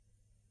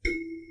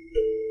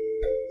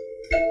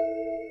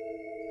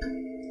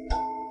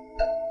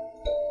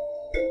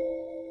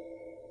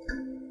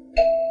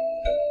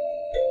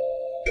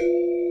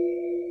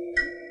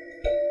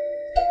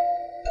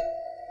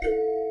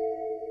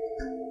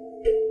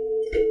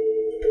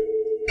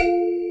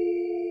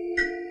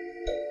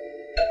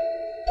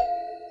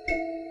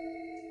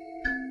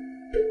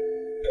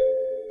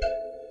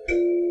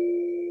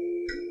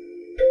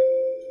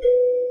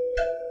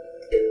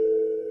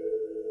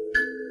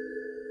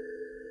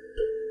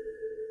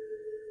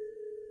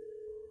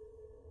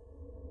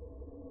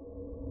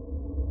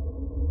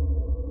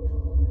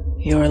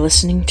You're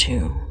listening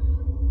to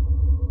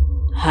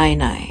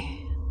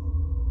Hainai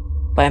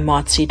by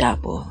Motsi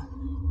Dapul.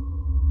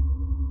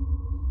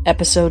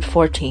 Episode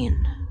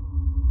 14.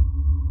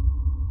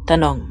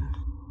 Tanong.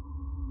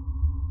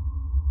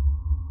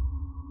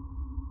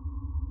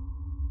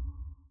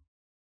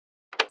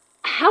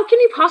 How can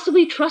he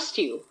possibly trust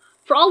you?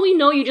 For all we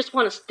know, you just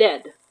want us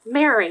dead.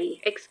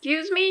 Mary.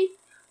 Excuse me?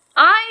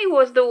 I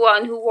was the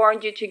one who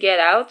warned you to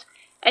get out,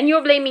 and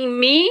you're blaming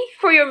me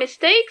for your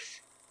mistakes?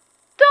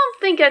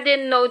 Don't think I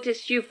didn't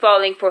notice you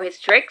falling for his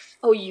tricks.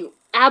 Oh, you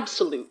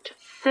absolute.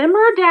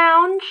 Simmer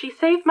down. She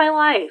saved my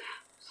life.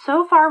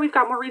 So far, we've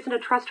got more reason to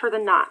trust her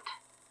than not.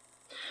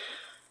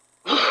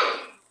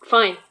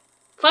 Fine.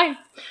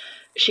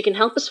 She can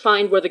help us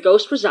find where the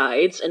ghost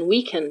resides, and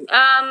we can...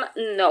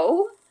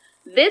 No.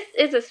 This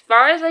is as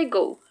far as I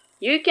go.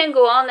 You can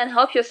go on and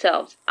help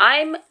yourselves.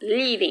 I'm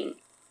leaving.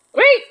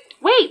 Great!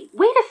 Wait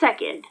a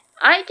second.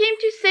 I came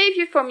to save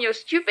you from your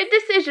stupid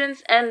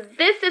decisions, and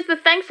this is the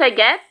thanks I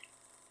get?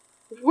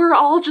 We're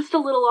all just a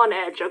little on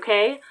edge,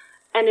 okay?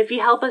 And if you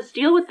help us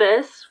deal with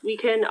this, we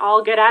can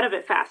all get out of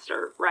it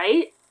faster,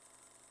 right?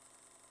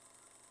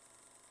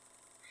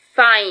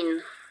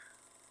 Fine.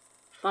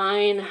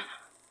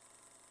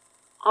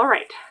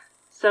 Alright,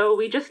 so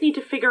we just need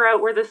to figure out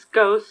where this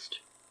ghost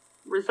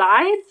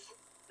resides?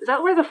 Is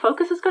that where the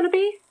focus is going to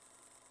be?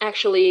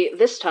 Actually,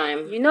 this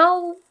time... You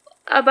know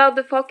about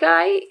the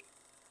foci?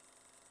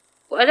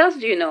 What else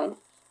do you know?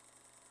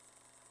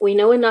 We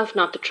know enough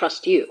not to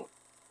trust you.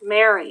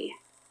 Mary.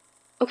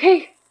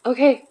 Okay.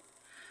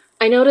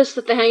 I noticed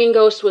that the hanging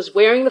ghost was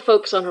wearing the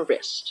focus on her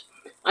wrist.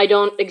 I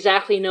don't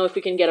exactly know if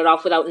we can get it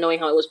off without knowing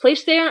how it was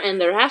placed there, and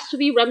there has to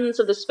be remnants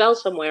of the spell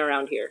somewhere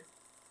around here.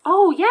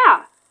 Oh,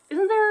 yeah.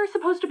 Isn't there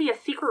supposed to be a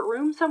secret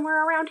room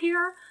somewhere around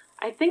here?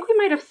 I think we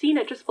might have seen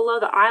it just below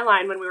the eye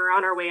line when we were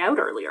on our way out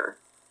earlier.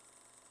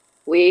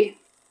 We?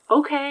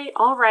 Okay,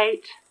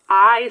 alright.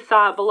 I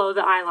saw it below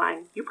the eye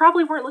line. You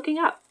probably weren't looking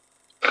up.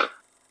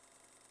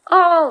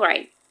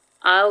 Alright.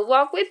 I'll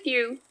walk with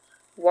you.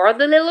 Ward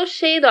the little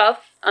shade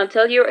off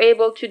until you're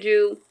able to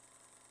do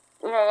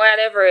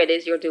whatever it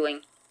is you're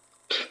doing.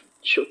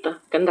 Shoota,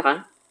 ganda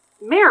ka.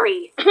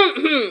 Mary!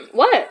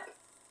 What?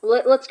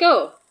 Let's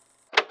go.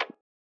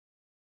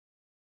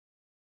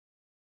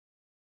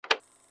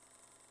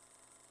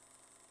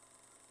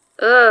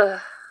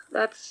 Ugh,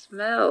 that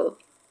smell.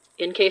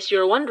 In case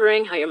you're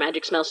wondering how your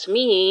magic smells to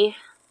me...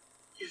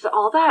 Is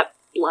all that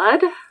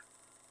blood?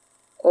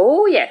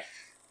 Oh yes,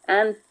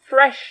 and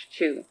fresh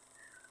too.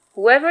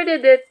 Whoever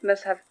did it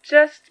must have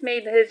just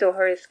made his or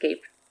her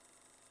escape.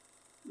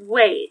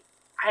 Wait,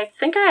 I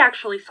think I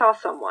actually saw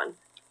someone.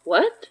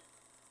 What?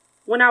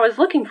 When I was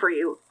looking for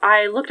you,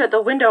 I looked at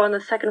the window on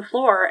the second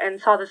floor and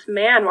saw this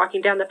man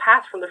walking down the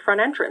path from the front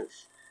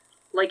entrance.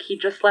 Like he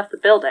just left the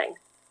building.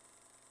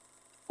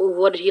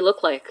 What did he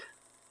look like?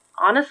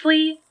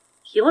 Honestly,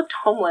 he looked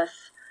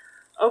homeless.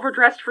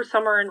 Overdressed for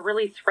summer in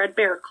really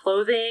threadbare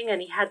clothing,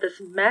 and he had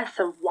this mess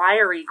of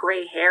wiry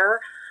gray hair.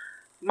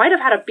 Might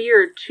have had a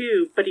beard,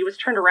 too, but he was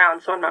turned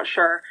around, so I'm not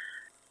sure.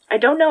 I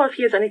don't know if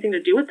he has anything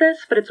to do with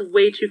this, but it's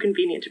way too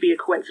convenient to be a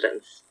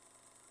coincidence.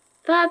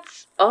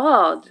 That's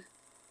odd.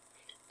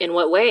 In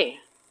what way?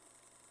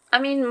 I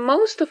mean,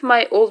 most of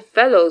my old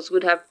fellows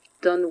would have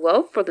done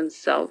well for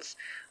themselves.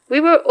 We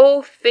were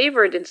all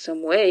favored in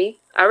some way.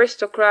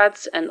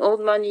 Aristocrats and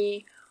old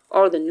money,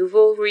 or the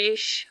nouveau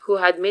riche who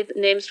had made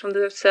names for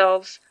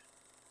themselves.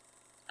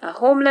 A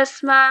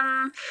homeless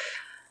man,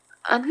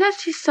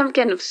 unless he's some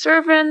kind of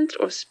servant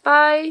or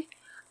spy,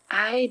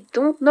 I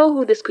don't know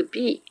who this could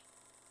be.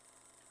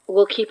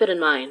 We'll keep it in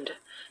mind.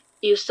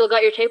 You still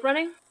got your tape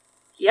running?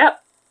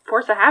 Yep,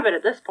 force of habit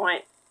at this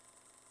point.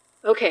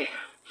 Okay,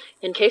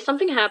 in case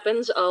something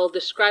happens, I'll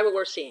describe what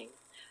we're seeing.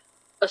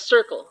 A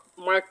circle,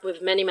 marked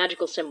with many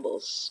magical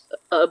symbols.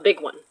 A big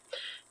one.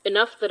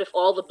 Enough that if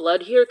all the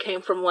blood here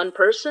came from one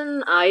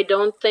person, I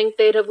don't think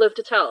they'd have lived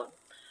to tell.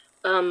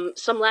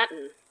 Some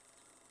Latin.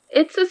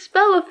 It's a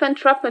spell of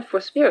entrapment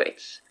for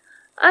spirits.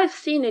 I've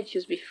seen it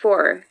used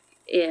before,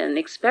 in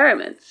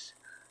experiments.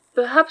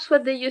 Perhaps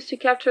what they used to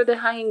capture the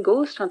hanging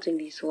ghost haunting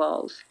these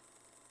walls.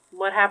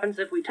 What happens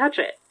if we touch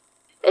it?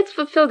 It's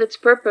fulfilled its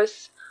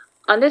purpose.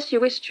 Unless you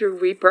wish to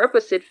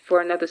repurpose it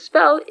for another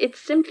spell, it's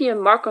simply a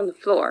mark on the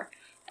floor.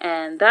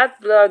 And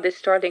that blood is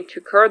starting to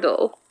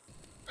curdle.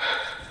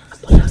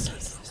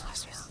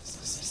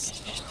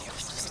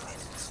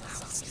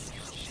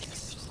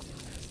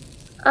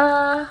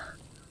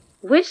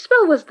 Which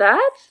spell was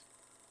that?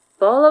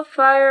 Ball of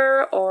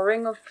fire, or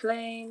ring of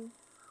flame,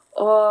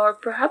 or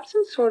perhaps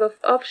some sort of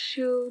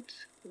offshoot?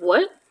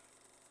 What?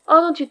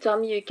 Oh, don't you tell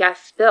me you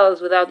cast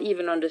spells without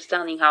even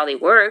understanding how they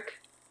work.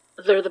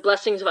 They're the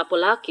blessings of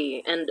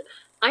Apolaki, and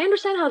I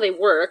understand how they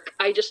work.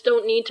 I just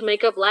don't need to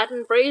make up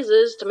Latin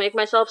phrases to make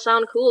myself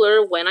sound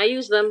cooler when I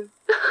use them.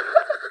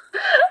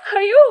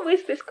 Are you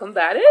always this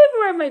combative,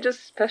 or am I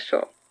just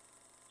special?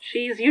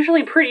 She's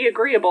usually pretty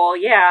agreeable,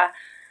 yeah,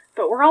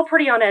 but we're all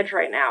pretty on edge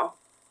right now.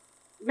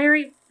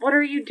 Mary, what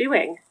are you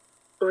doing?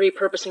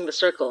 Repurposing the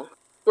circle.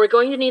 We're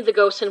going to need the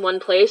ghost in one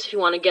place if you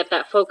want to get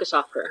that focus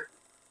off her.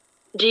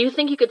 Do you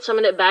think you could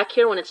summon it back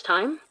here when it's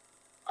time?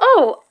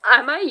 Oh,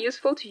 am I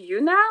useful to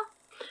you now?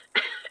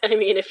 I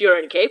mean, if you're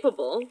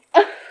incapable.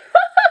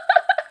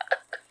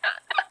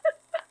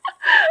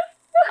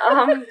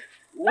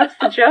 What's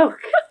the joke?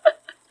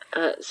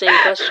 Same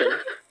question.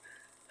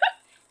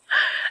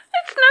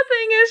 It's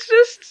nothing, it's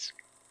just...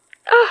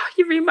 Oh,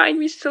 you remind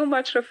me so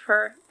much of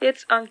her.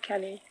 It's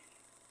uncanny.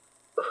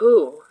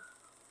 Who?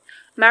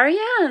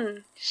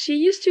 Marianne. She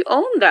used to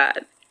own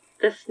that.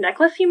 This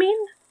necklace, you mean?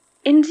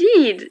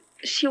 Indeed.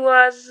 She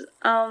was,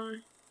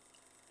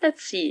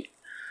 let's see.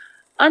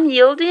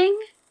 Unyielding,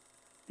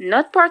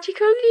 not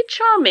particularly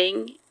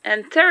charming,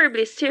 and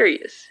terribly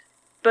serious.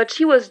 But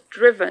she was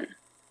driven,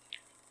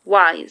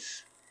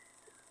 wise,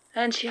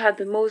 and she had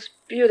the most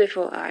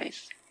beautiful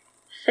eyes.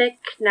 Thick,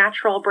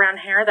 natural brown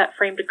hair that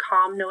framed a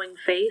calm, knowing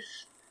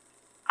face.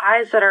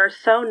 Eyes that are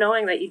so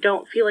knowing that you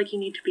don't feel like you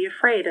need to be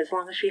afraid as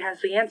long as she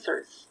has the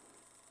answers.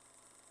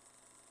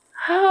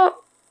 How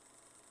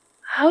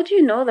do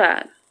you know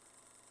that?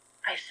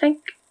 I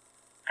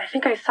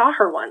think I saw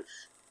her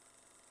once.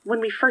 When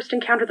we first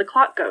encountered the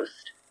clock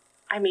ghost.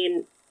 I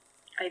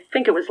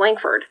think it was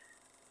Langford.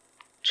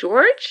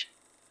 George?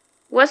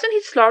 Wasn't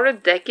he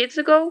slaughtered decades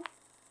ago?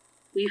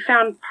 We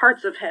found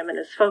parts of him in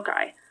his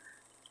foci.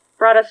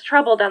 Brought us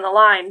trouble down the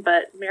line,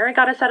 but Mary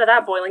got us out of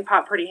that boiling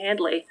pot pretty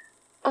handily.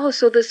 Oh,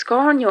 so the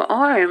scar on your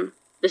arm.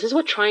 This is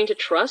what trying to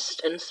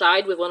trust and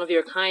side with one of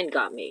your kind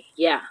got me.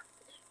 Yeah.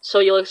 So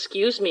you'll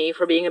excuse me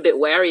for being a bit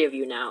wary of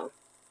you now.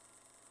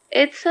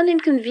 It's an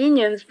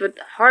inconvenience, but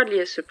hardly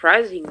a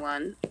surprising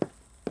one.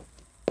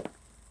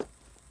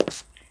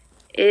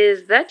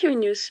 Is that your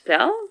new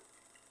spell?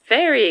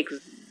 Very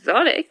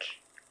exotic.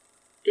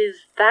 Is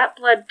that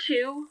blood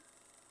too?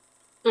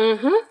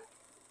 Mm-hmm.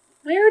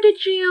 Where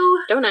did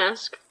you... Don't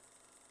ask.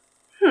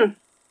 I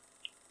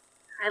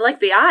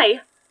like the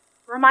eye.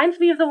 Reminds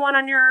me of the one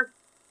on your...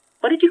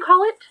 What did you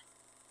call it?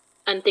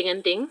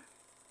 Anting.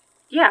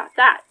 Yeah,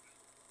 that.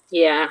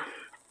 Yeah.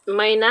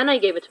 My nana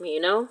gave it to me,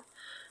 you know?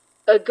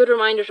 A good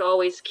reminder to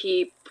always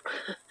keep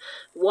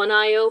one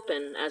eye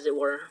open, as it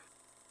were.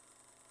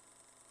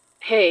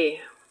 Hey,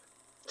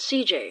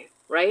 CJ,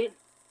 right?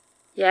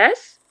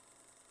 Yes?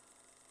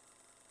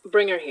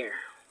 Bring her here.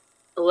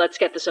 Let's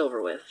get this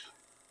over with.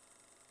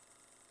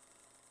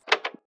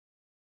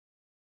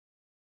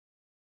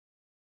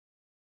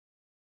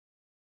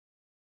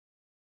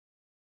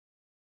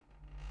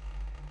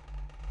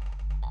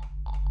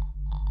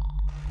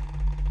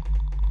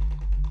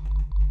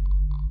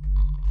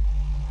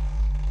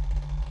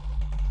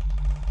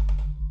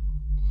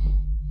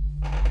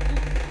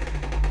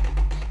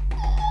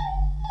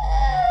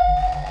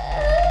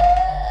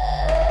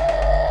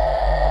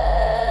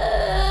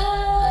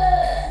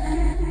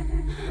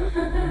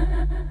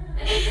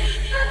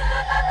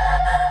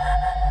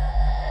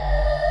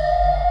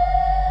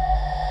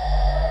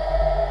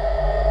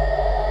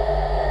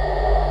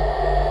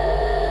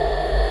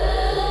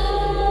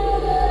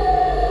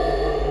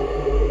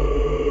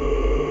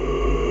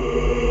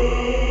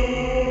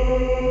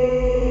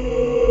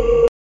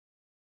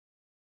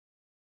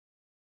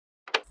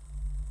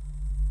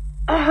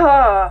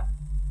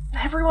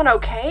 Everyone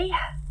okay?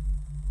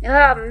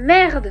 Ah,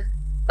 merde!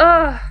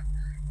 Oh,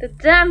 the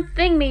damn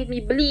thing made me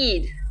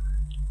bleed.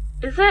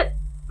 Is it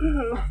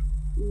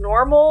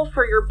normal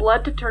for your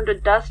blood to turn to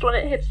dust when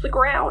it hits the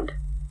ground?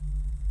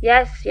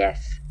 Yes.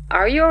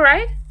 Are you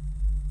alright?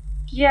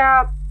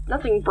 Yeah,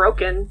 nothing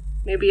broken.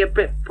 Maybe a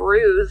bit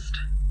bruised.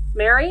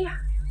 Mary?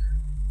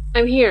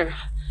 I'm here.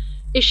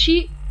 Is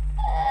she...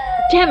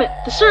 Damn it,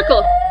 the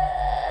circle!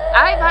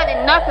 I've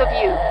had enough of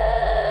you.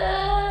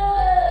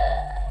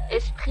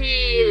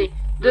 Esprit,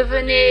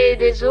 devenez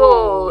des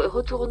eaux,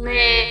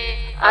 retournez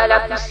à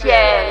la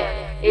poussière,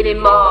 et les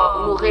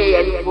morts mourraient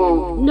à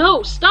nouveau.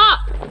 No, stop!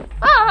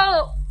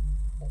 Oh!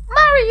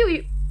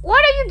 Mario, what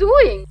are you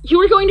doing? You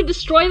were going to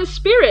destroy the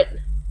spirit!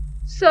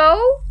 So?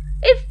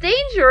 It's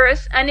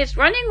dangerous, and it's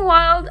running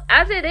wild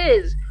as it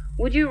is.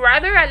 Would you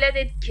rather I let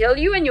it kill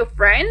you and your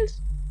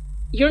friends?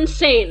 You're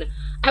insane.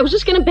 I was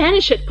just gonna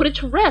banish it, put it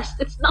to rest.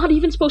 It's not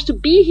even supposed to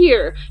be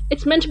here.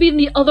 It's meant to be in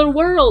the other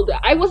world.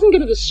 I wasn't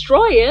gonna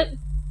destroy it.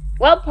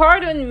 Well,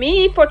 pardon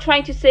me for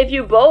trying to save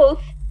you both.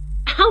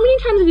 How many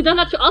times have you done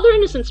that to other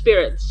innocent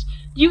spirits?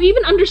 Do you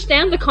even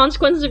understand the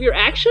consequences of your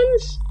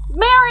actions?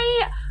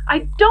 Mary,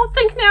 I don't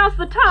think now's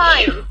the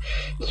time.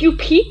 You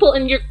people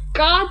and your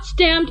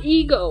goddamned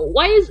ego.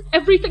 Why is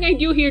everything I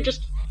do here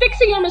just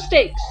fixing your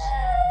mistakes?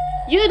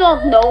 You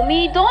don't know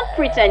me. Don't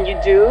pretend you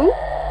do.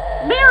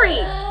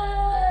 Mary!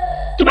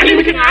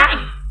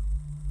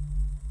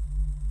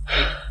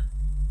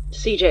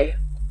 CJ,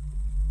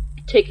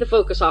 take the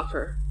focus off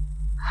her.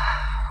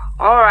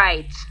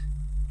 Alright.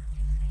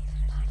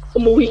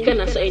 Umuwi ka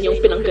na sa inyong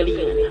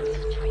pinanggalingan.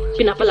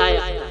 Pinapalaya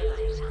ka.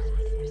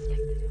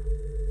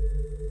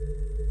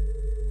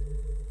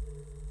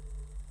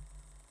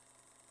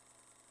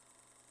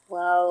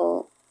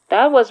 Well,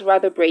 that was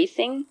rather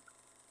bracing.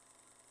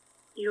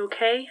 You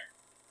okay?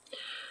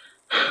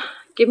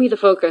 Give me the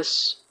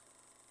focus.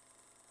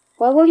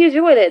 What will you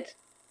do with it?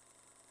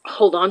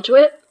 Hold on to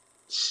it.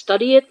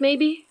 Study it,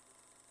 maybe?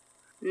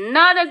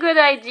 Not a good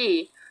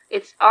idea.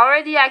 It's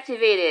already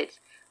activated.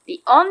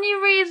 The only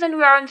reason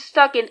we aren't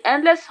stuck in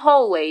endless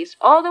hallways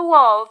or the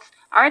walls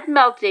aren't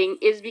melting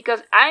is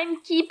because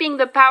I'm keeping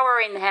the power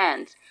in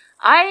hand.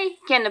 I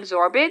can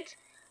absorb it,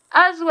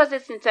 as was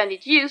its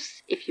intended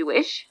use, if you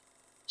wish.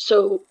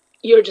 So,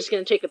 you're just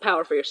gonna take the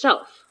power for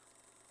yourself?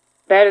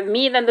 Better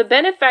me than the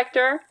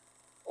benefactor,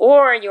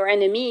 or your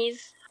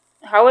enemies,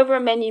 however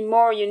many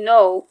more you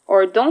know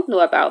or don't know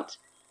about.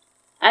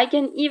 I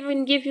can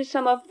even give you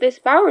some of this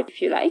power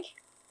if you like.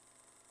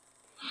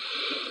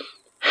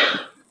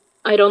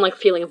 I don't like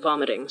feeling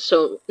vomiting,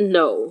 so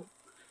no.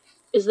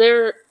 Is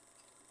there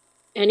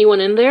anyone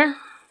in there?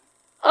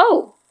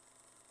 Oh,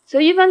 so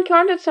you've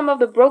encountered some of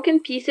the broken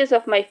pieces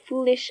of my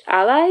foolish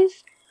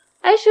allies?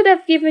 I should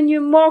have given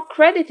you more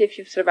credit if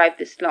you've survived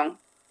this long.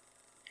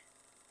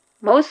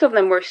 Most of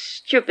them were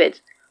stupid,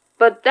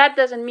 but that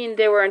doesn't mean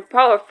they weren't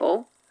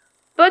powerful.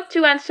 But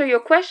to answer your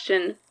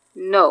question,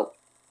 no.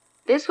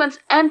 This one's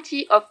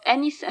empty of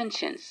any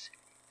sentience.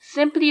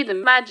 Simply the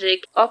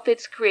magic of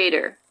its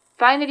creator,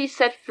 finally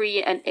set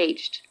free and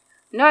aged.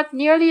 Not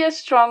nearly as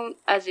strong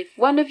as if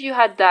one of you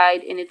had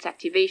died in its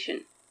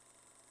activation.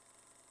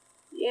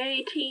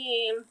 Yay,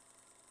 team.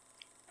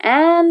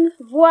 And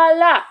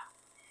voila!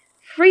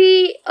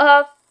 Free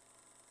of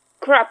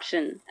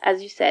corruption,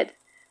 as you said.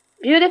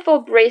 Beautiful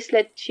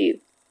bracelet too.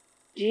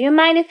 Do you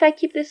mind if I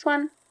keep this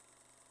one?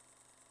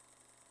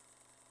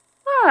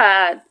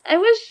 Ah, I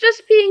was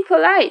just being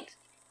polite.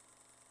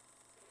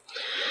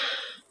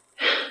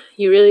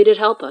 You really did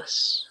help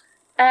us.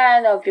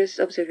 An obvious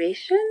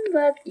observation,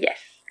 but yes.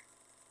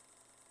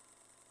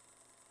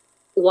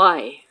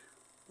 Why?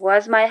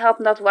 Was my help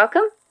not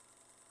welcome?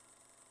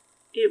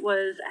 It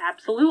was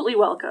absolutely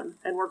welcome,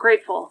 and we're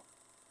grateful.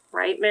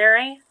 Right,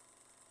 Mary?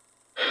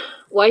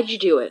 Why'd you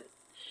do it?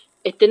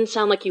 It didn't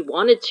sound like you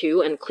wanted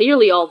to, and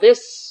clearly all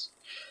this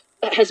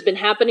has been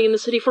happening in the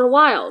city for a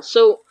while,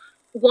 so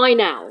why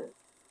now?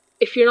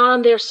 If you're not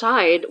on their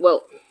side,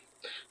 well,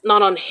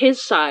 not on his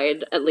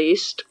side, at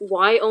least,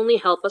 why only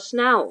help us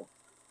now?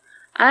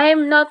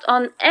 I'm not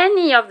on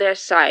any of their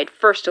side,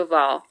 first of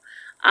all.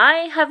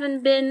 I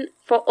haven't been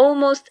for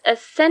almost a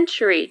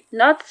century,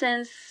 not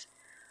since...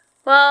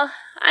 Well,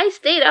 I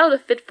stayed out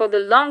of it for the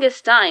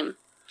longest time.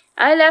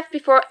 I left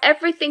before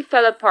everything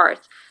fell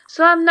apart,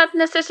 so I'm not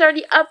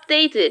necessarily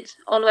updated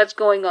on what's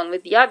going on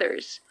with the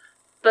others.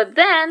 But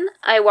then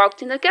I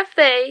walked in a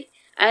cafe,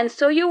 and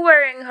saw you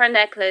wearing her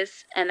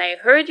necklace, and I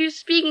heard you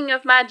speaking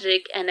of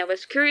magic, and I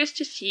was curious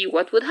to see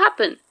what would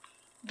happen.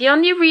 The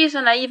only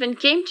reason I even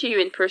came to you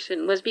in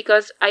person was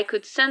because I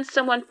could sense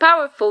someone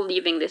powerful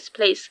leaving this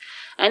place,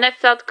 and I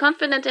felt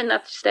confident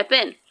enough to step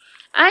in.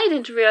 I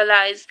didn't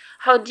realize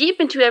how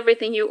deep into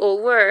everything you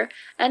all were,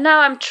 and now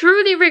I'm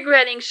truly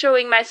regretting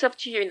showing myself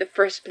to you in the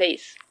first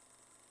place.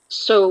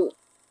 So,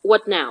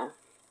 what now?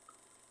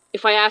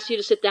 If I ask you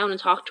to sit down and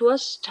talk to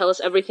us, tell us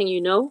everything you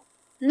know?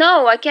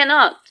 No, I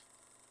cannot.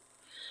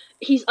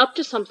 He's up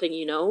to something,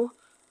 you know.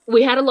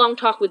 We had a long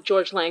talk with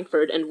George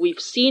Langford, and we've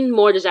seen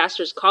more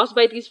disasters caused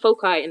by these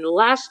foci in the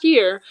last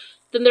year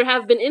than there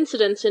have been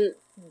incidents in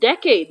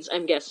decades,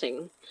 I'm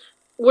guessing.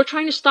 We're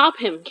trying to stop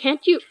him,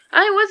 can't you?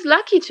 I was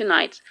lucky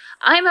tonight.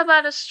 I'm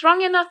about as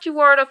strong enough to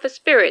ward off a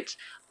spirit,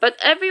 but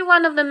every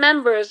one of the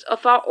members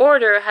of our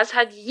order has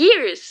had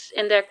years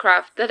in their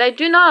craft that I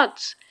do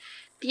not.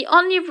 The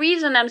only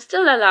reason I'm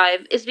still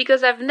alive is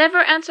because I've never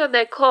answered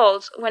their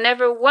calls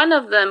whenever one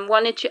of them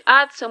wanted to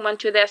add someone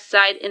to their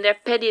side in their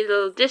petty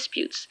little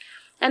disputes.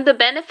 And the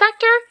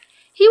benefactor?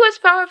 He was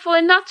powerful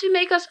enough to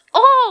make us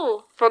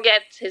all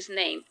forget his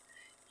name.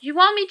 You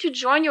want me to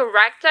join your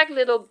ragtag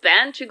little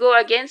band to go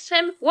against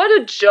him? What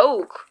a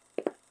joke!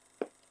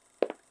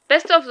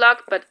 Best of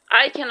luck, but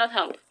I cannot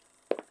help.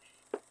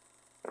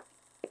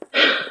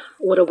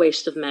 What a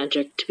waste of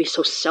magic to be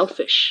so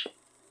selfish.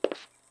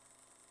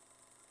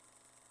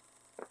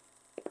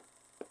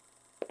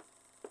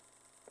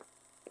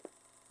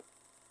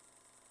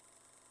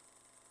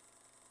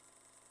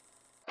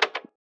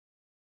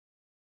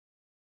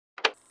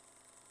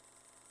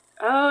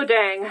 Oh,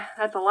 dang.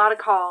 That's a lot of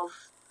calls.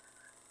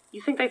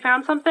 You think they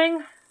found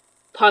something?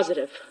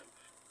 Positive.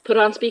 Put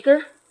on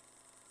speaker.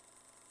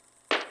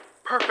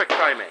 Perfect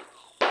timing.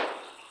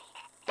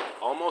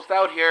 Almost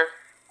out here.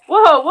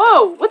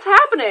 Whoa! What's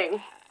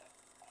happening?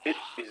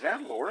 Is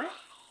that Laura?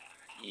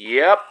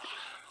 Yep.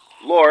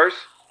 Lors,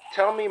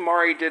 tell me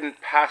Mari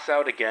didn't pass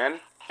out again,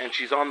 and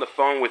she's on the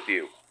phone with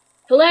you.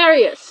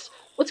 Hilarious.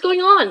 What's going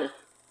on?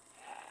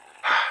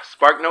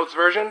 SparkNotes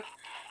version?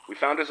 We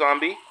found a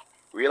zombie,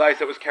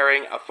 realized it was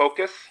carrying a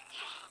focus,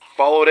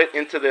 followed it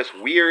into this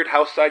weird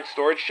house-side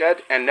storage shed,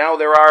 and now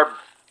there are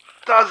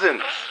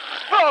dozens.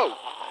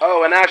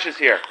 Oh, and Ash is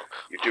here.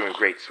 You're doing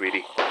great,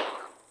 sweetie.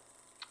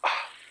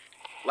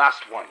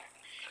 Last one.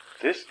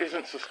 This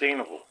isn't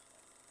sustainable.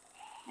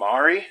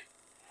 Mari?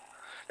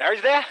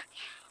 Mary's there?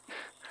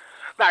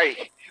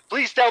 Mary,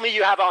 please tell me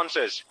you have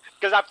answers,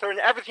 because I've thrown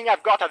everything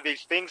I've got at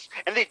these things,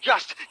 and they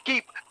just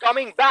keep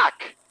coming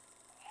back.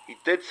 He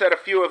did set a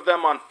few of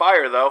them on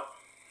fire, though.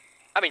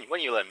 I mean,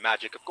 when you learn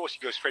magic, of course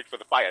you go straight for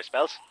the fire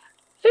spells.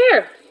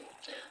 Fair.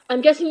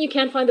 I'm guessing you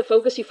can't find the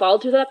focus you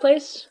followed to that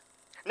place?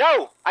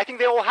 No, I think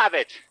they all have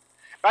it.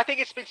 But I think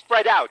it's been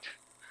spread out.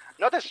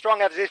 Not as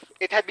strong as if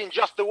it had been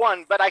just the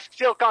one, but I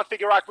still can't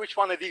figure out which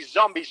one of these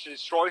zombies to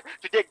destroy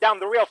to take down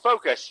the real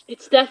focus.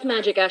 It's death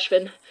magic,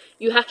 Ashvin.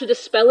 You have to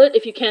dispel it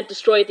if you can't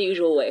destroy it the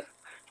usual way.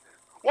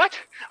 What?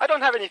 I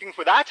don't have anything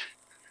for that.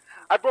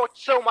 I brought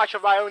so much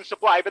of my own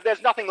supply, but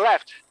there's nothing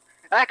left.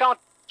 And I can't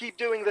keep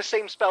doing the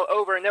same spell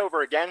over and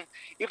over again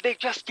if they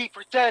just keep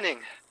returning.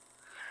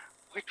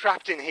 We're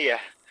trapped in here,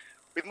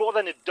 with more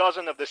than a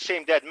dozen of the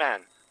same dead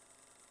man.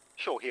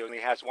 Sure, he only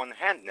has one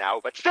hand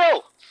now, but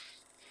still!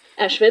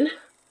 Ashvin,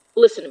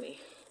 listen to me.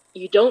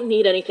 You don't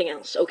need anything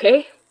else,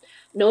 okay?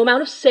 No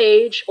amount of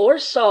sage, or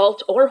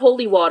salt, or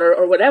holy water,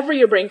 or whatever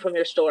you bring from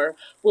your store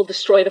will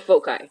destroy the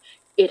foci.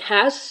 It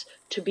has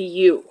to be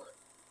you.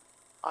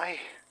 I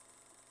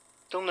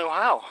don't know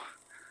how.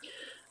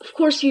 Of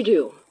course you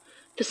do.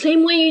 The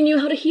same way you knew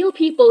how to heal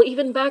people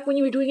even back when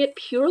you were doing it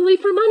purely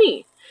for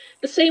money.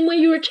 The same way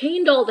you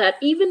retained all that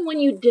even when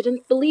you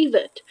didn't believe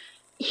it.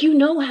 You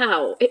know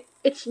how.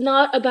 It's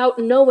not about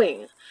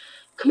knowing.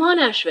 Come on,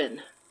 Ashvin.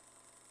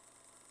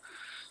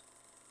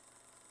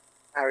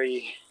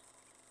 Harry...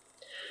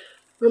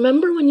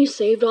 Remember when you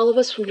saved all of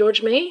us from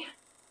George May?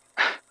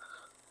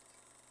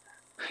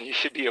 You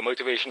should be a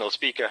motivational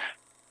speaker.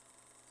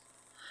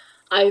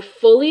 I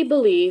fully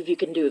believe you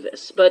can do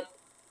this, but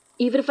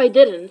even if I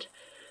didn't,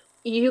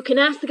 you can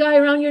ask the guy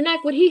around your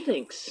neck what he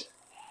thinks.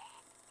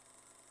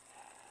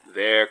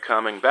 They're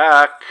coming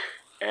back,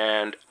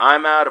 and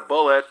I'm out of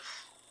bullets.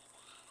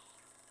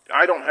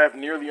 I don't have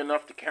nearly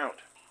enough to count.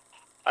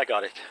 I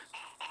got it.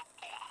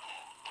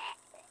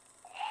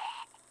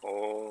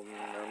 Om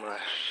Namah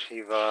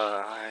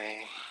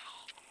Shivaya.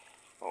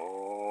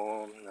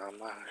 Om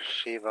Namah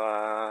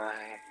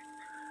Shivaya.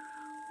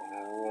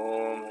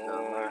 Om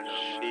Namah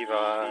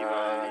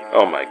Shivaya.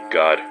 Oh my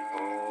god.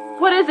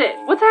 What is it?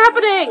 What's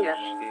happening?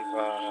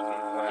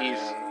 He's...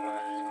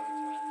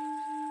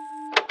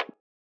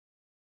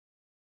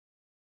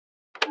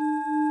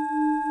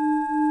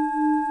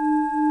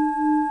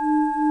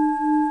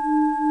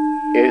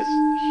 Is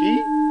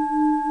he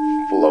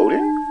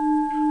floating?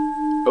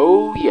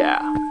 Oh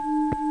yeah.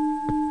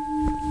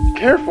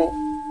 Careful.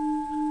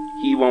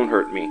 He won't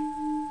hurt me.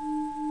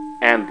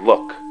 And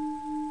look.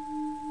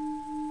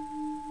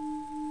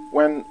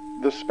 When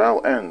the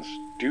spell ends,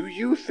 do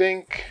you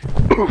think...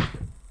 Oof!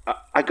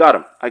 I got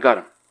him.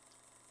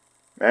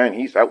 Man,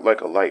 he's out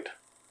like a light.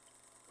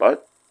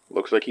 But,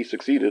 looks like he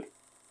succeeded.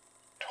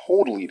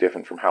 Totally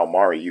different from how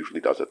Mari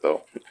usually does it,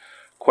 though.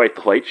 Quite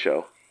the light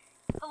show.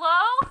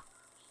 Hello?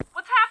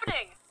 What's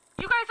happening?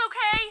 You guys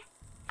okay?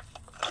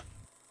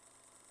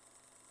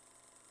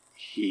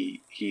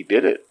 He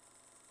did it.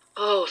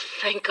 Oh,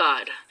 thank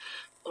God.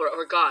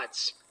 Or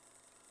gods.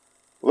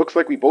 Looks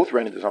like we both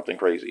ran into something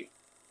crazy.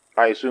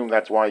 I assume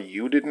that's why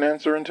you didn't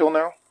answer until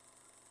now?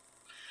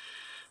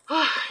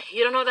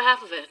 You don't know the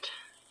half of it.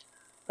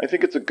 I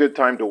think it's a good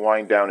time to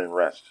wind down and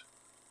rest.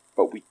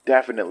 But we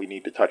definitely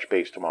need to touch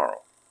base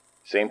tomorrow.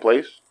 Same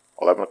place?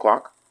 11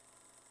 o'clock?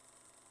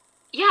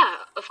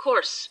 Yeah, of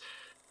course.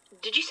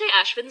 Did you say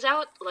Ashvin's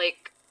out?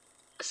 Like,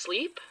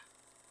 asleep?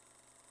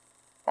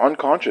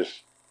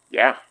 Unconscious.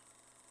 Yeah.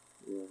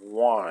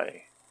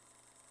 Why?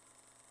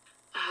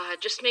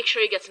 Just make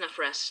sure he gets enough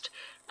rest.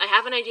 I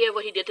have an idea of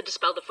what he did to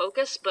dispel the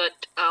focus,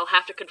 but I'll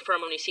have to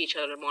confirm when we see each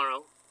other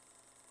tomorrow.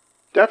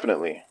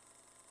 Definitely.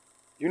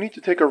 You need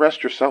to take a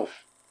rest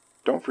yourself.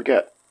 Don't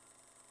forget.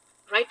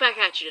 Right back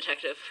at you,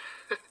 Detective.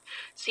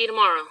 See you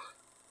tomorrow.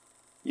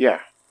 Yeah.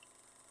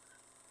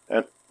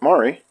 And,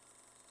 Mari,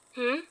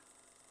 I'm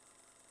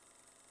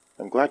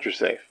glad you're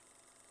safe.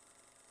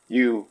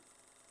 You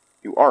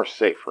are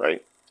safe,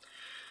 right?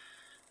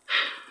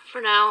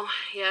 For now,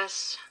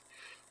 yes.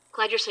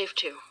 Glad you're safe,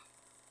 too.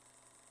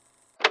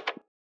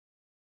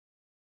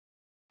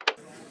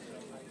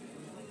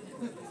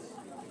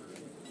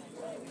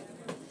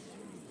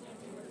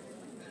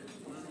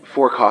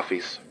 Four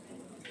coffees.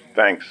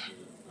 Thanks.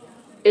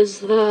 Is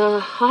the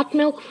hot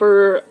milk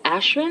for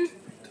Ashvin?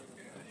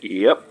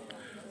 Yep.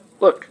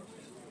 Look,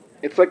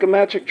 it's like a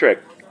magic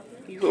trick.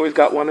 He's always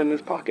got one in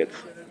his pockets.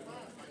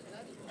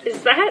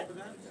 Is that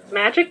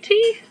magic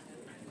tea?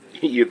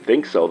 You'd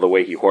think so, the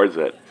way he hoards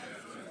it.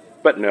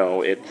 But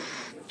no, it's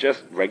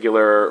just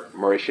regular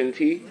Mauritian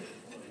tea.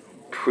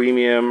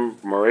 Premium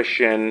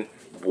Mauritian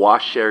Bois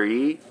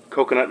Chéri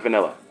coconut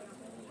vanilla.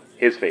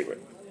 His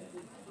favorite.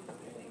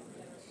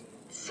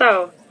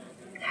 So,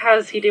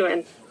 how's he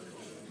doing?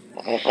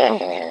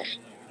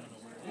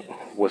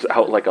 Was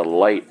out like a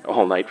light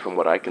all night from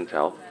what I can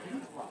tell.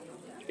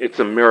 It's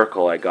a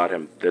miracle I got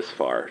him this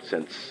far,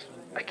 since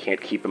I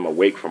can't keep him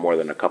awake for more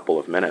than a couple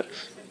of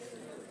minutes.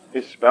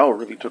 His spell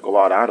really took a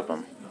lot out of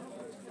him.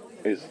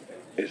 Is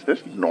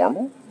this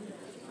normal?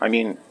 I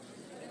mean,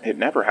 it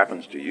never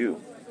happens to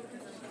you.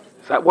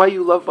 Is that why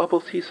you love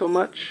bubble tea so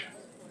much?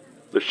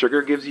 The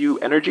sugar gives you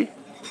energy?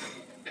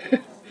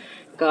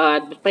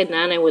 God, but my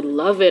Nana would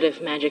love it if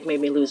magic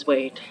made me lose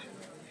weight.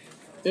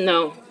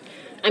 No,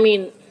 I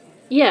mean,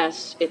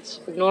 yes, it's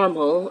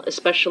normal,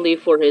 especially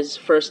for his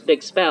first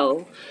big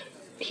spell.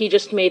 He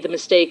just made the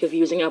mistake of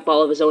using up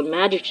all of his own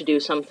magic to do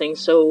something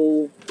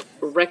so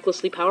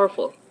recklessly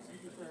powerful.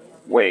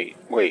 Wait.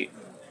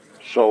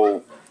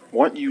 So,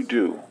 what you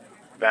do,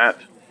 that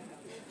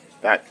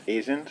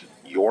isn't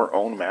your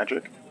own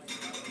magic?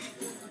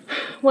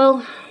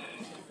 Well,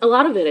 a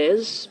lot of it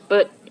is,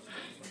 but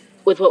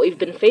with what we've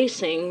been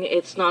facing,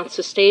 it's not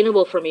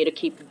sustainable for me to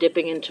keep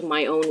dipping into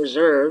my own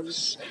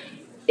reserves.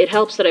 It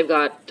helps that I've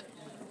got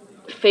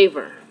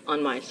favor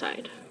on my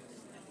side.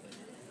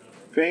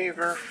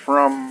 Favor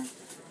from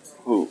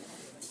who?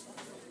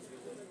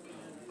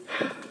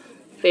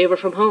 Favor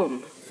from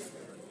home.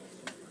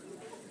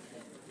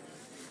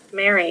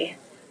 Mary.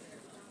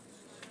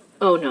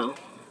 Oh no.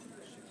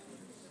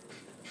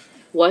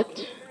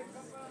 What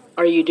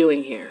are you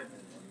doing here?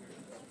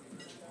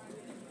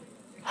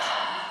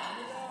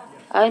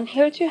 I'm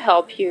here to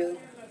help you.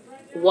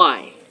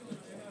 Why?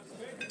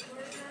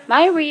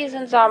 My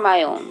reasons are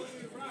my own.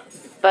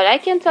 But I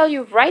can tell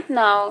you right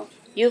now,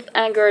 you've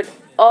angered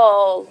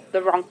all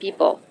the wrong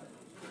people.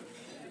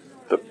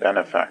 The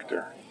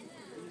benefactor.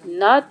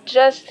 Not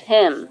just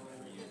him.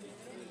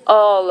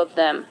 All of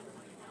them.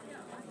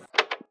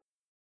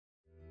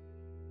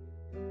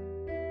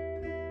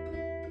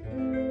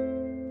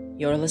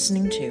 You're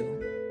listening to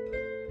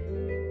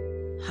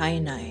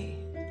Hainai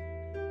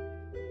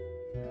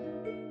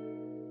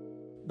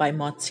by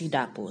Motsi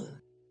Dapul.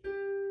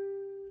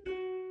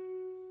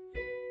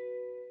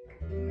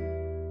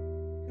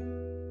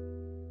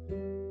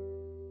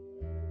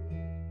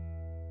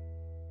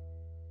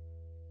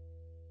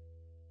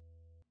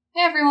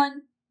 Hey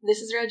everyone! This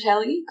is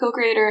Rajeli,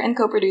 co-creator and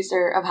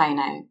co-producer of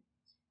Hainai.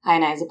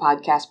 Hainai is a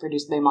podcast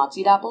produced by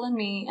Motsi Dapul and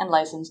me and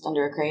licensed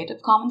under a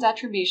Creative Commons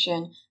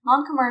Attribution,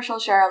 Non-Commercial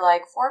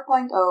Share-alike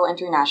 4.0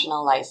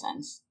 International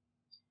License.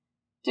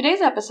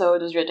 Today's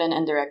episode was written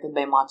and directed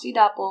by Motsi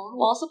Dapul,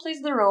 who also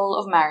plays the role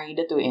of Mary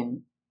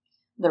Datuin.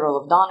 The role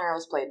of Donner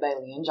was played by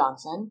Leon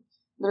Johnson.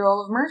 The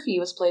role of Murphy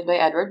was played by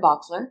Edward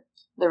Boxler.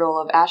 The role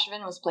of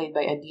Ashvin was played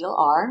by Adil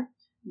R.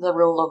 The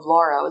role of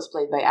Laura was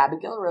played by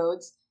Abigail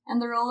Rhodes. And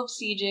the role of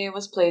CJ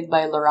was played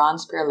by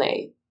Laurence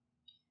Perlet.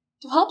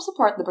 To help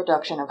support the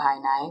production of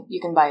Hainai, you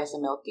can buy us a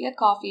milk tea at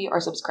coffee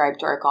or subscribe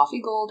to our Coffee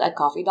Gold at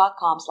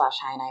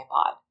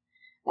coffee.com/HainaiPod.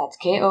 That's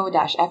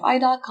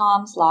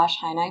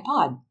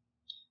ko-fi.com/HainaiPod.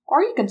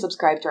 Or you can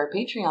subscribe to our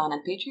Patreon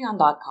at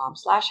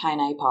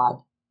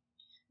patreon.com/HainaiPod.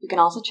 You can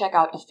also check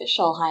out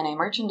official Hainai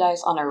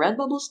merchandise on our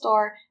Redbubble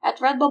store at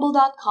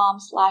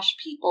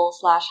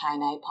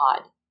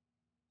redbubble.com/people/HainaiPod.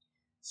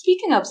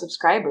 Speaking of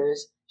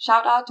subscribers,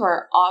 shout out to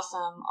our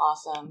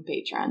awesome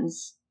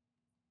patrons.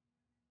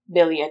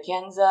 Billy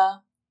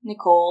Atienza,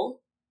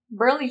 Nicole,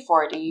 Burley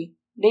Forty,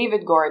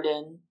 David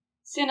Gordon,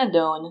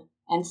 Sinadone,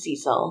 and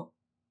Cecil.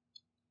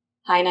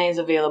 Hainai is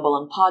available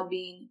on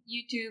Podbean,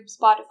 YouTube,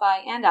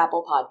 Spotify, and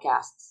Apple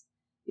Podcasts.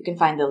 You can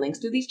find the links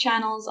to these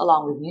channels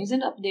along with news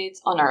and updates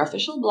on our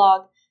official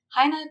blog,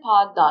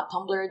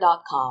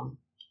 hainaipod.tumblr.com.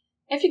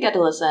 If you get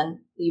to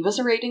listen, leave us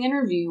a rating and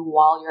review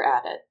while you're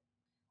at it.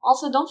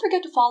 Also, don't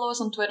forget to follow us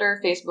on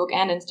Twitter, Facebook,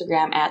 and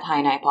Instagram at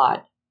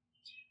HainaiPod.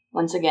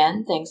 Once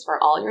again, thanks for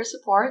all your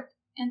support,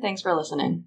 and thanks for listening.